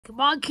Come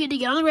on, kitty,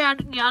 get on the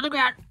ground, get on the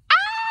ground.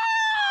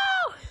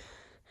 Ow!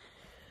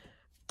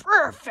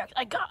 Perfect,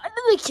 I got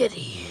another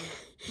kitty.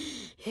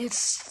 It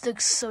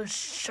looks so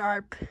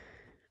sharp.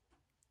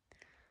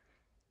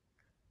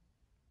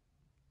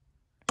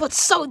 But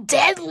so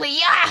deadly.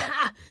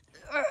 Ah!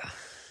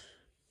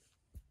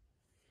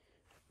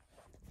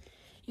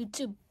 You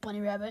too,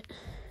 bunny rabbit.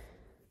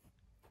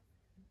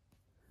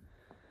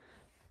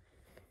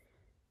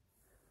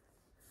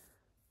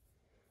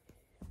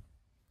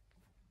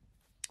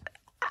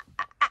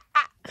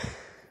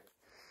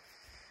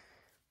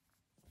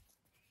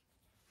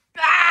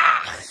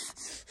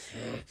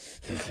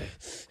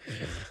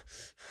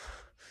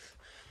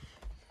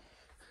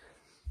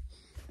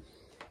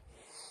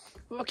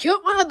 We'll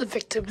kill one of the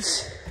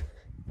victims.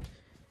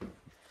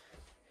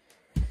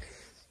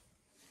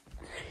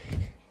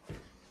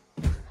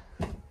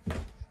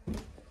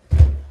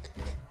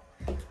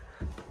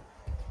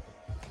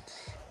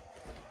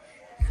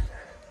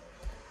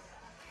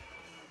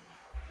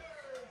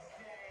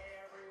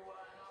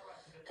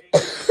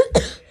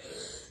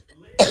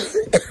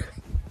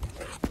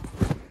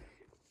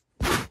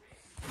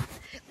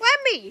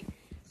 Lemmy!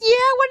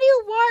 Yeah, what do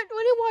you want?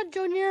 What do you want,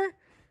 Junior?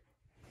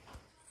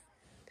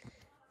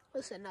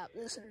 Listen up,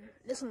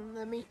 listen,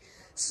 Lemmy.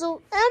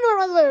 So, I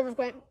don't know where we're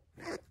going.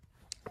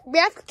 We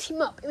have to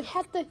team up. We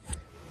have to...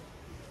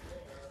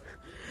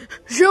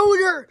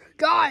 Junior!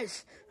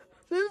 Guys!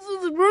 This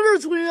is the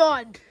murder's going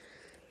on.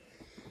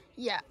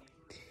 Yeah.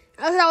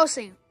 That's what I was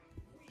saying.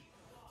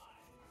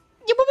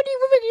 Yeah, but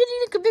you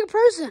need a big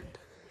person.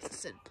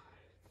 Listen.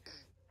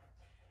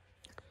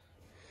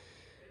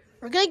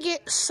 We're gonna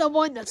get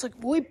someone that's like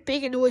really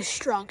big and really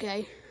strong,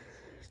 okay?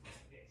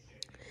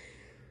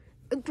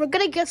 We're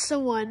gonna get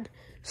someone,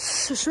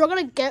 so we're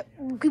gonna get,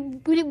 we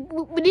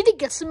need to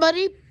get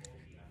somebody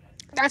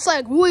that's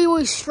like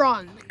really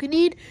strong. We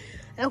need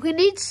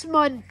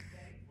someone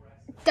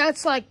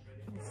that's like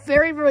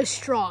very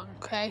strong,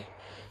 okay?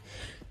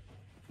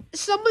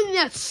 Someone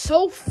that's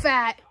so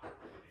fat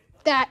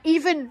that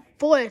even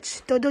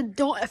bullets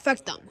don't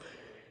affect them.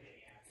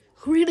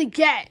 Who are we gonna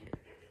get?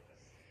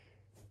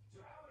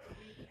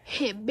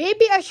 Hey,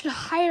 maybe I should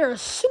hire a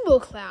sumo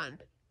clown.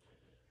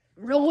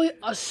 Really,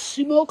 a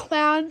sumo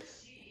clown?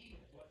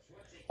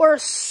 Or a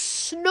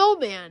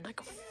snowman,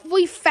 like a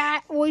really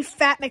fat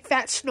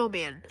McFat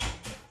snowman.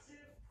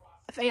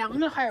 Yeah, I'm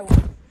gonna hire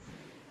one.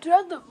 Do you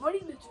have the money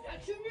to do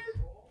that, Junior?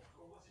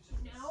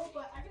 No,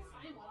 but I can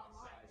find one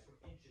online.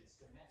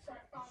 For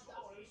 $5.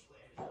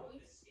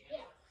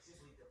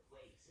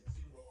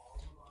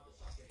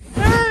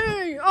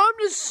 Hey, I'm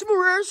the sumo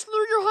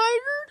wrestler you're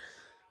hired?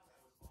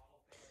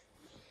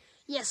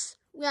 Yes.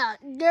 Yeah,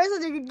 there's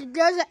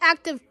an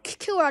active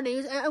killer on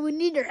these, and we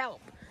need your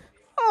help.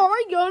 Oh,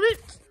 I got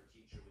it.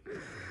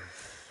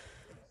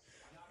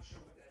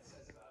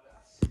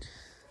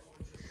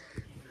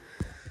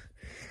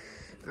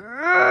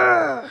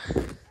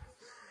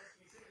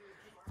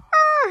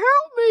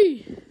 Help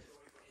me!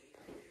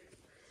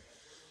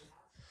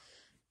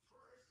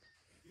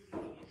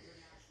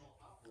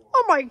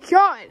 Oh my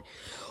God!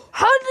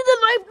 How did the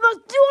knife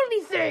not do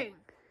anything?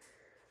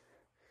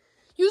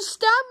 You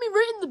stabbed me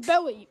right in the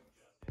belly.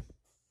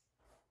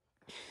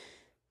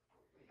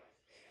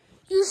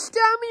 You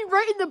stabbed me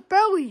right in the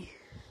belly.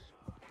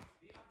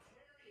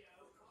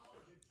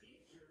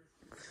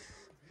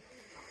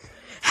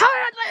 How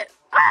did I...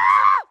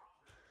 Ah!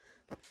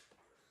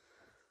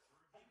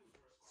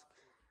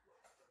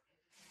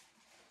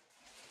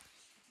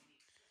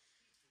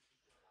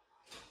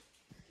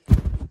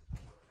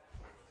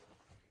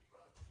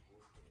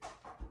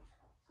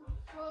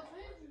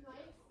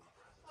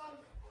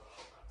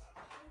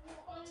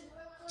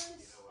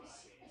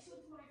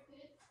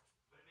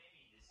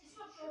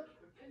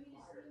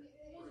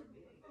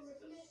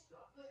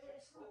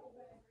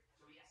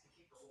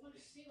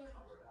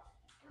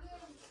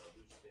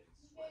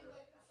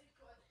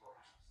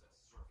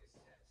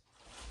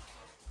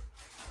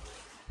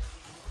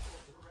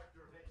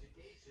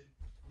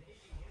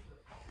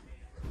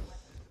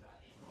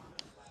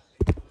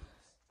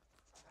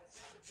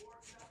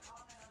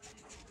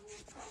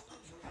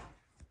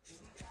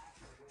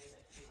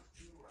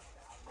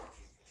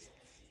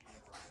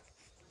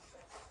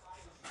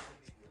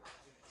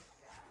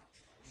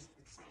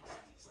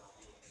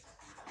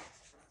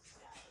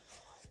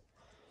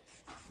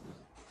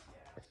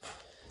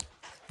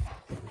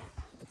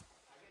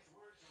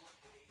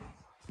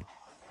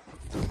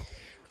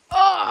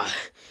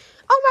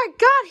 Oh my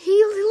God, he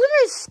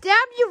literally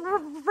stabbed you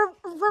right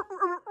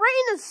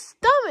in the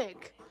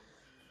stomach.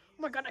 Oh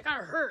my God, I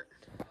got hurt.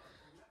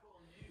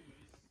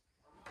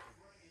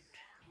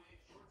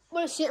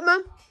 Want to see it,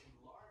 Mom?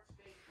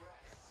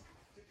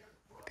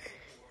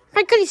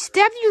 My God, he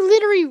stabbed you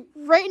literally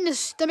right in the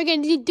stomach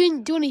and he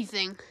didn't do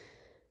anything.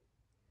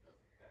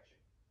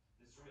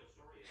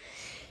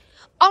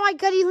 Oh my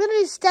God, he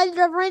literally stabbed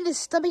you right in the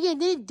stomach and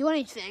didn't do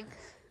anything.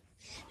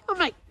 Oh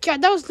my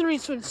God, that was literally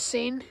so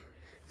insane.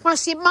 Want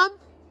to see it, Mom?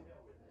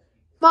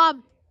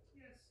 Mom,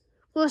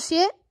 want to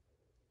see it?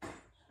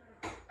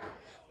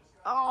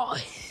 Oh,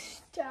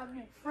 Stab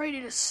me right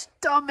in the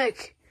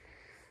stomach.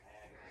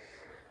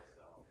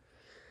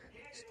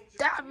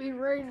 Stab me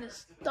right in the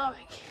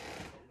stomach.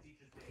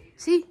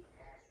 See?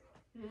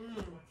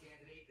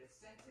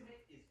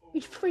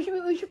 We should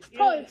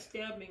probably.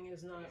 Stabbing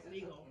is not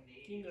legal.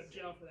 You can go to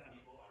jail for that.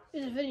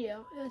 It's a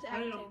video. It was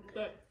acting. I know,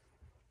 but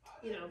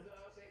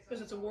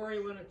because it's a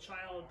worry when a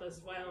child does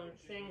violent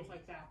things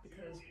like that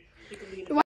because it can lead to